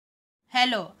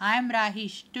Hello, I am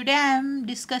Rahish. Today I am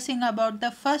discussing about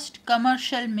the first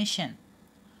commercial mission.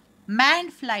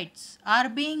 Manned flights are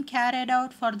being carried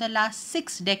out for the last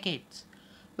 6 decades,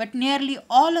 but nearly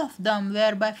all of them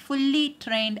were by fully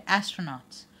trained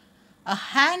astronauts. A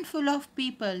handful of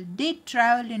people did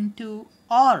travel into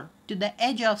or to the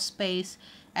edge of space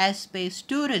as space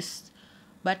tourists,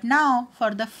 but now,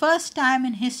 for the first time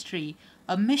in history,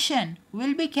 a mission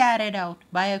will be carried out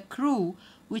by a crew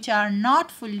which are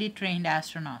not fully trained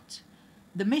astronauts.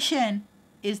 The mission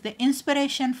is the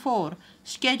Inspiration 4,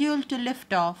 scheduled to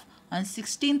lift off on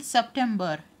 16th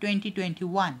September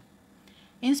 2021.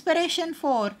 Inspiration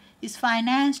 4 is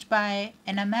financed by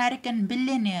an American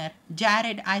billionaire,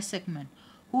 Jared Isaacman,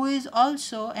 who is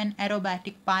also an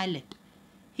aerobatic pilot.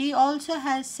 He also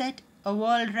has set a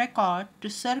world record to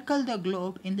circle the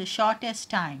globe in the shortest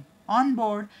time on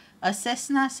board a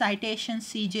Cessna Citation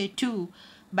CJ2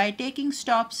 by taking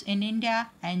stops in India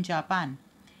and Japan.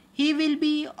 He will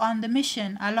be on the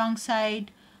mission alongside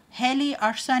Haley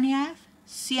Arseniev,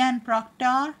 Cian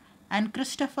Proctor, and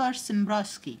Christopher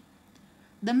Szymborski.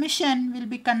 The mission will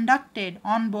be conducted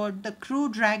on board the Crew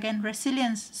Dragon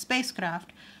Resilience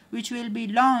spacecraft, which will be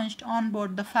launched on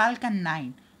board the Falcon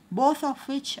 9, both of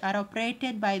which are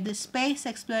operated by the Space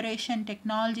Exploration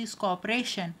Technologies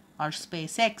Corporation, or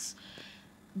SpaceX.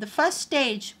 The first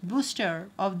stage booster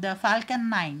of the Falcon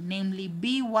 9, namely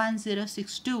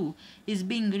B1062, is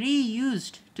being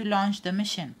reused to launch the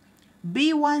mission.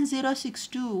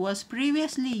 B1062 was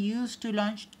previously used to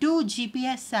launch 2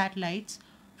 GPS satellites,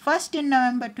 first in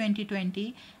November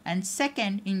 2020 and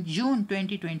second in June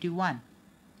 2021.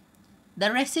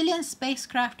 The Resilience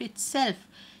spacecraft itself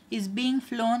is being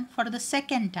flown for the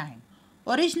second time.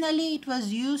 Originally, it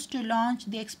was used to launch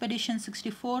the Expedition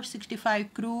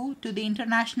 64-65 crew to the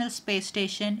International Space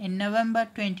Station in November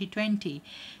 2020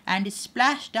 and it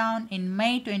splashed down in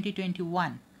May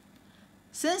 2021.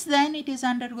 Since then, it is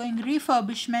undergoing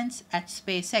refurbishments at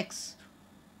SpaceX.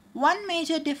 One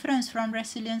major difference from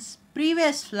Resilience's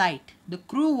previous flight, the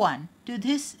Crew 1, to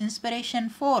this Inspiration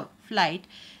 4 flight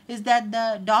is that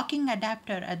the docking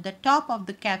adapter at the top of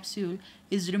the capsule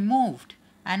is removed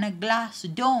and a glass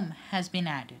dome has been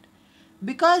added.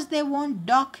 Because they won't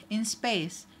dock in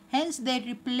space, hence they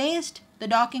replaced the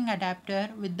docking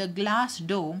adapter with the glass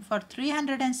dome for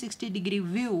 360-degree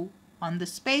view on the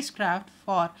spacecraft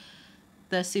for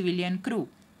the civilian crew.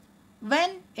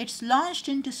 When it's launched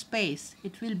into space,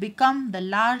 it will become the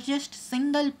largest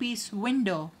single-piece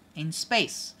window in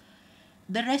space.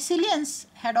 The Resilience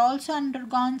had also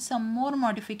undergone some more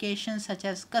modifications such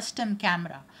as custom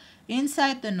camera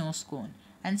inside the nose cone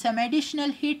and some additional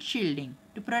heat shielding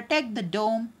to protect the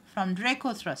dome from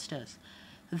Draco thrusters.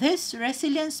 This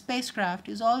Resilience spacecraft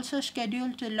is also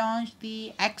scheduled to launch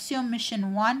the Axiom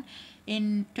Mission 1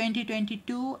 in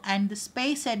 2022 and the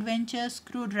Space Adventures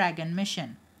Crew Dragon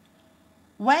mission.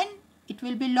 When it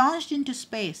will be launched into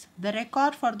space, the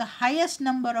record for the highest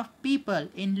number of people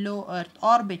in low Earth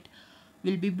orbit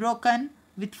will be broken,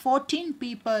 with 14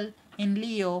 people in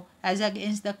LEO as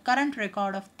against the current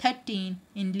record of 13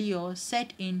 in LEO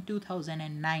set in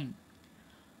 2009.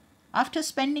 After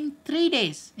spending 3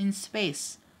 days in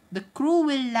space, the crew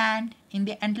will land in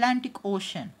the Atlantic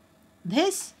Ocean.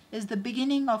 This is the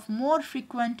beginning of more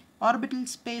frequent orbital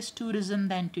space tourism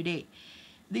than today.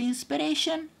 The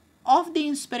inspiration of the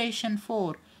Inspiration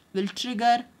 4 will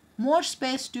trigger more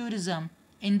space tourism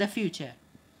in the future.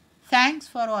 Thanks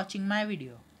for watching my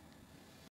video.